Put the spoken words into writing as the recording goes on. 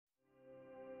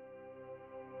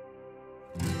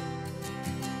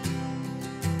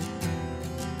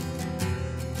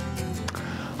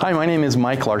Hi, my name is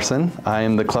Mike Larson. I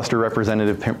am the cluster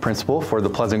representative principal for the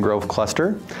Pleasant Grove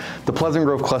cluster. The Pleasant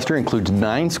Grove cluster includes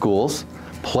 9 schools: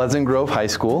 Pleasant Grove High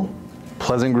School,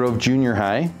 Pleasant Grove Junior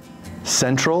High,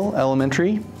 Central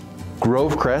Elementary,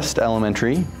 Grovecrest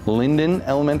Elementary, Linden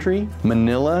Elementary,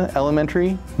 Manila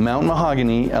Elementary, Mount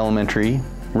Mahogany Elementary,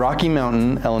 Rocky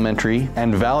Mountain Elementary,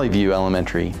 and Valley View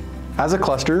Elementary. As a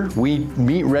cluster, we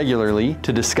meet regularly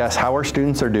to discuss how our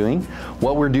students are doing,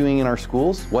 what we're doing in our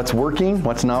schools, what's working,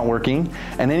 what's not working,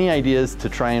 and any ideas to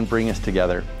try and bring us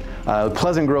together.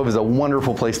 Pleasant Grove is a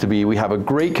wonderful place to be. We have a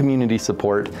great community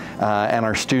support, and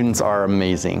our students are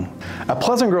amazing. At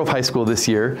Pleasant Grove High School this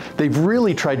year, they've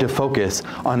really tried to focus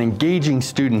on engaging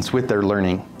students with their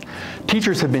learning.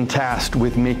 Teachers have been tasked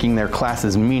with making their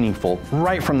classes meaningful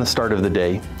right from the start of the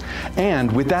day.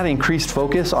 And with that increased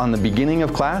focus on the beginning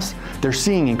of class, they're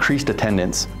seeing increased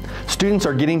attendance. Students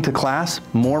are getting to class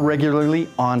more regularly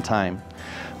on time.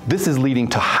 This is leading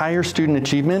to higher student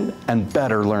achievement and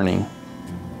better learning.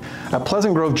 At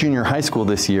Pleasant Grove Junior High School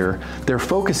this year, they're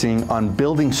focusing on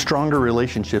building stronger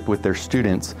relationship with their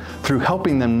students through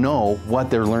helping them know what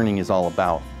their learning is all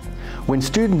about. When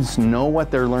students know what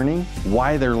they're learning,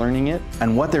 why they're learning it,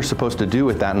 and what they're supposed to do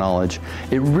with that knowledge,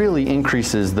 it really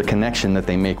increases the connection that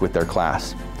they make with their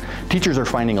class. Teachers are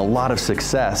finding a lot of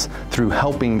success through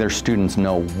helping their students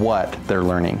know what they're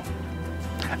learning.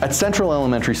 At Central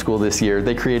Elementary School this year,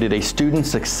 they created a student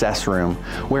success room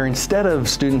where instead of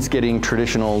students getting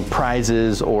traditional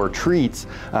prizes or treats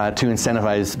to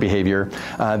incentivize behavior,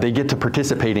 they get to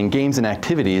participate in games and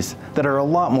activities that are a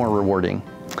lot more rewarding.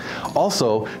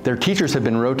 Also, their teachers have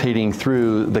been rotating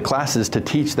through the classes to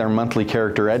teach their monthly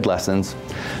character ed lessons.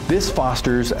 This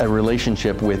fosters a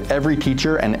relationship with every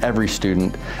teacher and every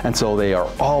student, and so they are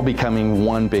all becoming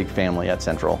one big family at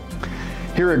Central.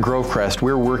 Here at Grovecrest,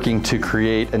 we're working to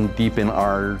create and deepen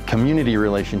our community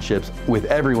relationships with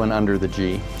everyone under the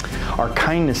G. Our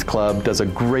Kindness Club does a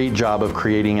great job of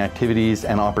creating activities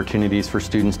and opportunities for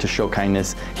students to show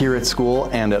kindness here at school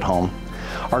and at home.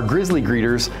 Our Grizzly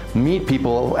Greeters meet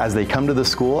people as they come to the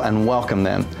school and welcome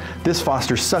them. This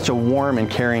fosters such a warm and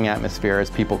caring atmosphere as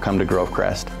people come to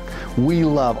Grovecrest. We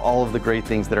love all of the great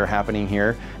things that are happening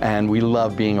here, and we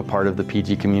love being a part of the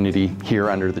PG community here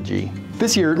under the G.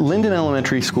 This year, Linden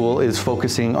Elementary School is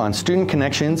focusing on student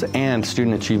connections and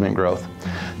student achievement growth.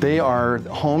 They are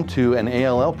home to an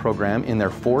ALL program in their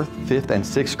 4th, 5th, and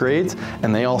 6th grades,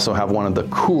 and they also have one of the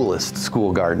coolest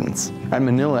school gardens. At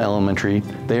Manila Elementary,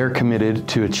 they are committed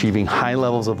to achieving high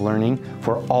levels of learning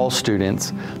for all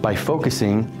students by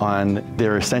focusing on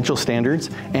their essential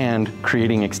standards and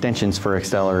creating extensions for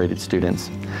accelerated students.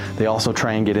 They also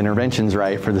try and get interventions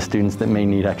right for the students that may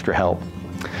need extra help.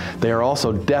 They are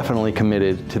also definitely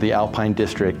committed to the Alpine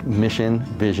District mission,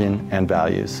 vision, and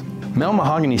values. Mount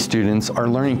Mahogany students are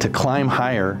learning to climb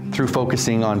higher through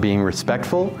focusing on being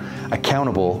respectful,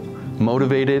 accountable,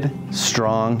 motivated,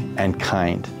 strong, and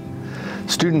kind.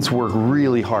 Students work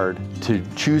really hard to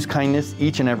choose kindness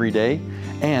each and every day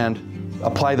and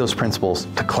apply those principles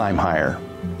to climb higher.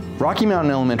 Rocky Mountain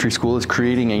Elementary School is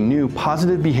creating a new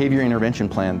positive behavior intervention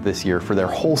plan this year for their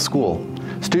whole school.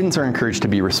 Students are encouraged to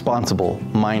be responsible,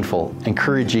 mindful,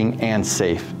 encouraging, and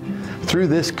safe. Through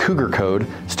this Cougar Code,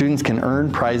 students can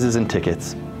earn prizes and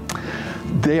tickets.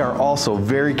 They are also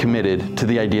very committed to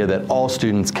the idea that all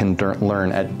students can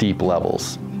learn at deep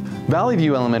levels. Valley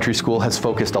View Elementary School has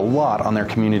focused a lot on their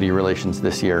community relations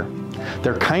this year.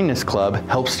 Their Kindness Club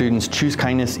helps students choose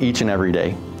kindness each and every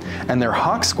day. And their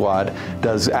Hawk Squad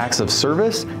does acts of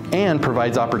service and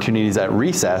provides opportunities at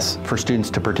recess for students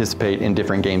to participate in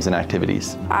different games and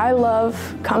activities. I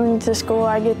love coming to school.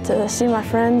 I get to see my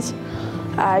friends.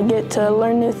 I get to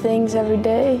learn new things every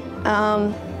day.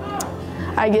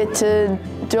 I get to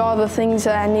do all the things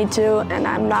that I need to, and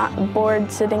I'm not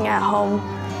bored sitting at home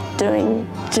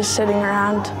just sitting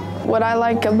around. What I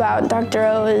like about Dr.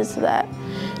 O is that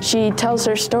she tells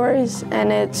her stories,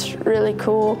 and it's really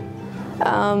cool.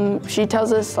 She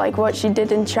tells us like what she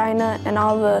did in China and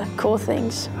all the cool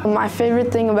things. My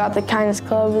favorite thing about the Kindness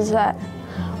Club is that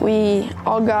we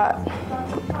all got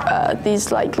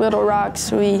these like little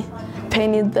rocks. We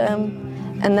painted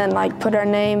them and then like put our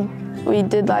name. We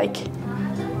did like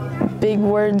big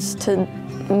words to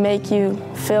make you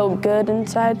feel good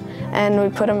inside, and we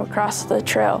put them across the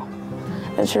trail.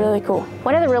 It's really cool.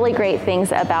 One of the really great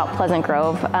things about Pleasant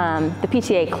Grove, the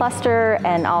PTA cluster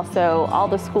and also all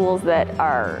the schools that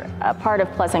are a part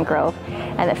of Pleasant Grove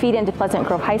and that feed into Pleasant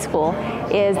Grove High School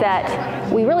is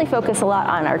that we really focus a lot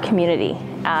on our community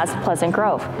as Pleasant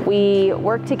Grove. We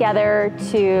work together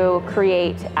to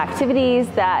create activities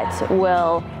that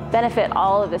will benefit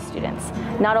all of the students,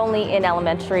 not only in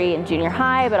elementary and junior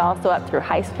high, but also up through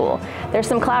high school. There's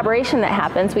some collaboration that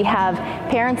happens. We have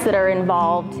parents that are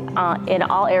involved in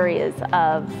all areas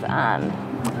of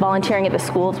volunteering at the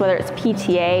schools, whether it's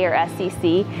PTA or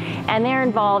SEC, and they're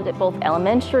involved at both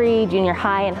elementary, junior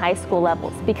high, and high school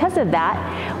levels. Because of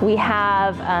that, we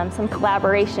have some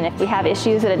collaboration. If we have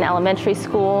issues at an elementary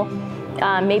school,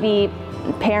 maybe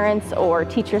parents or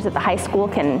teachers at the high school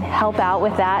can help out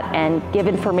with that and give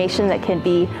information that can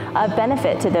be of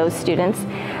benefit to those students.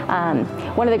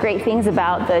 One of the great things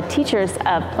about the teachers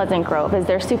of Pleasant Grove is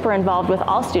they're super involved with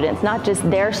all students, not just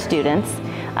their students.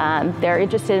 They're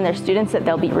interested in their students that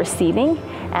they'll be receiving,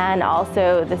 and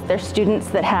also their students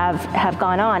that have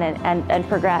gone on and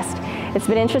progressed. It's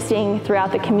been interesting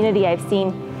throughout the community. I've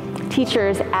seen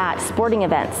teachers at sporting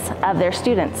events of their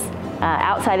students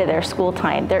outside of their school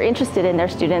time. They're interested in their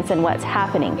students and what's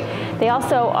happening. They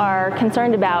also are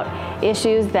concerned about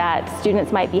issues that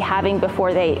students might be having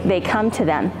before they come to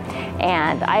them.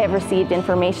 And I have received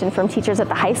information from teachers at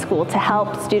the high school to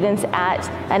help students at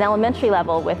an elementary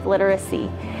level with literacy.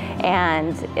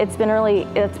 And it's been a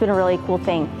really cool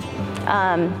thing.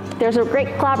 There's a great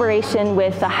collaboration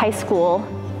with the high school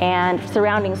and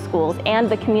surrounding schools and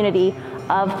the community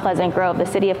of Pleasant Grove, the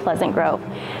city of Pleasant Grove.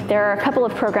 There are a couple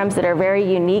of programs that are very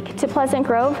unique to Pleasant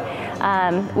Grove.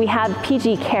 We have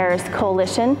PG Cares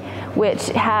Coalition, which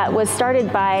was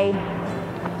started by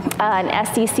an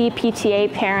SEC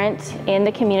PTA parent in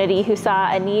the community who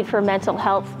saw a need for mental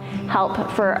health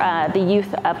help for the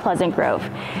youth of Pleasant Grove.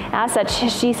 As such,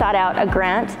 she sought out a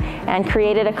grant and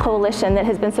created a coalition that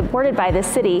has been supported by the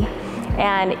city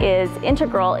and is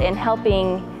integral in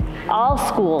helping all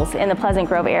schools in the Pleasant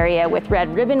Grove area with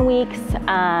Red Ribbon Weeks,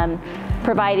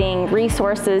 providing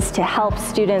resources to help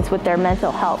students with their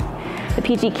mental health. The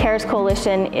PG Cares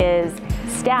Coalition is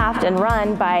staffed and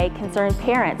run by concerned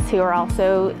parents who are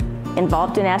also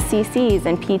involved in SCCs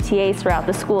and PTAs throughout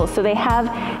the schools. So they can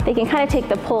kind of take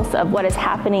the pulse of what is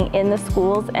happening in the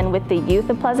schools and with the youth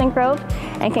of Pleasant Grove,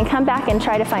 and can come back and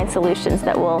try to find solutions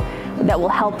that will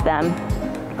help them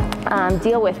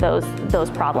deal with those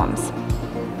problems.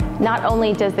 Not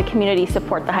only does the community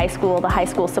support the high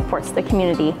school supports the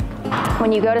community.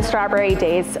 When you go to Strawberry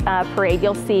Days parade,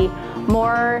 you'll see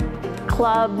more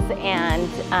clubs and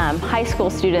high school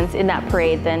students in that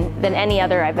parade than any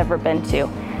other I've ever been to.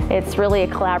 It's really a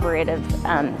collaborative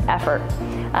effort.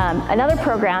 Another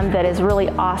program that is really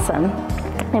awesome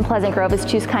in Pleasant Grove is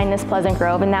Choose Kindness Pleasant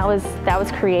Grove, and that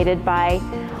was created by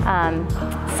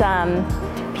some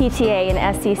PTA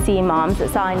and SCC moms that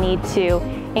saw a need to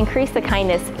increase the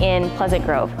kindness in Pleasant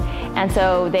Grove. And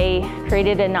so they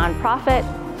created a nonprofit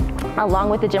along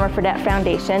with the Jimmer Fredette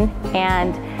Foundation,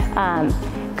 and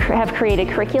have created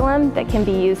curriculum that can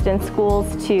be used in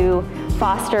schools to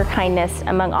foster kindness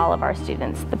among all of our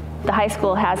students. The high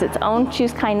school has its own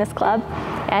Choose Kindness Club,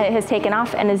 and it has taken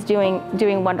off and is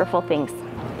doing wonderful things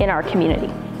in our community.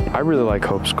 I really like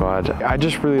Hope Squad. I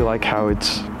just really like how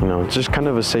it's just kind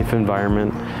of a safe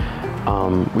environment.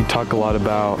 We talk a lot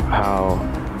about how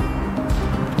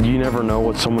you never know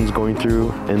what someone's going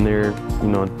through in their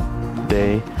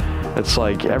day. It's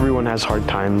like everyone has hard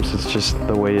times. It's just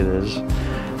the way it is.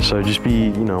 So just be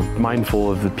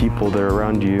mindful of the people that are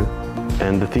around you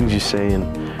and the things you say and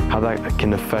how that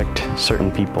can affect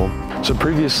certain people. So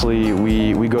previously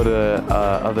we go to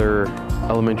other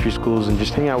elementary schools and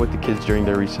just hang out with the kids during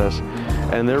their recess,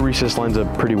 and their recess lines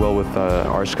up pretty well with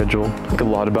our schedule. Think a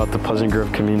lot about the Pleasant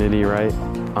Grove community, right?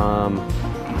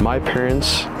 My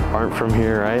parents aren't from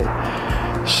here,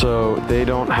 right? So they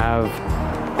don't have,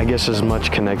 I guess, as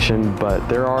much connection, but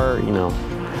there are,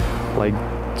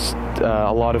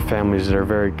 a lot of families that are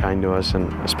very kind to us,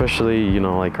 and especially,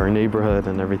 like our neighborhood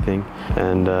and everything.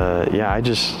 And yeah,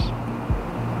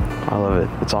 I love it.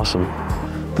 It's awesome.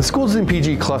 The Schools in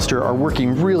PG cluster are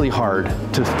working really hard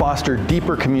to foster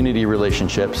deeper community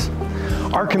relationships.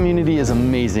 Our community is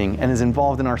amazing and is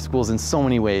involved in our schools in so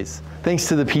many ways, thanks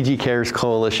to the PG Cares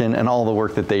Coalition and all the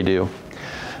work that they do.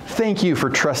 Thank you for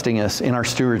trusting us in our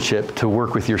stewardship to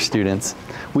work with your students.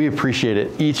 We appreciate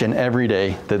it each and every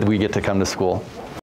day that we get to come to school.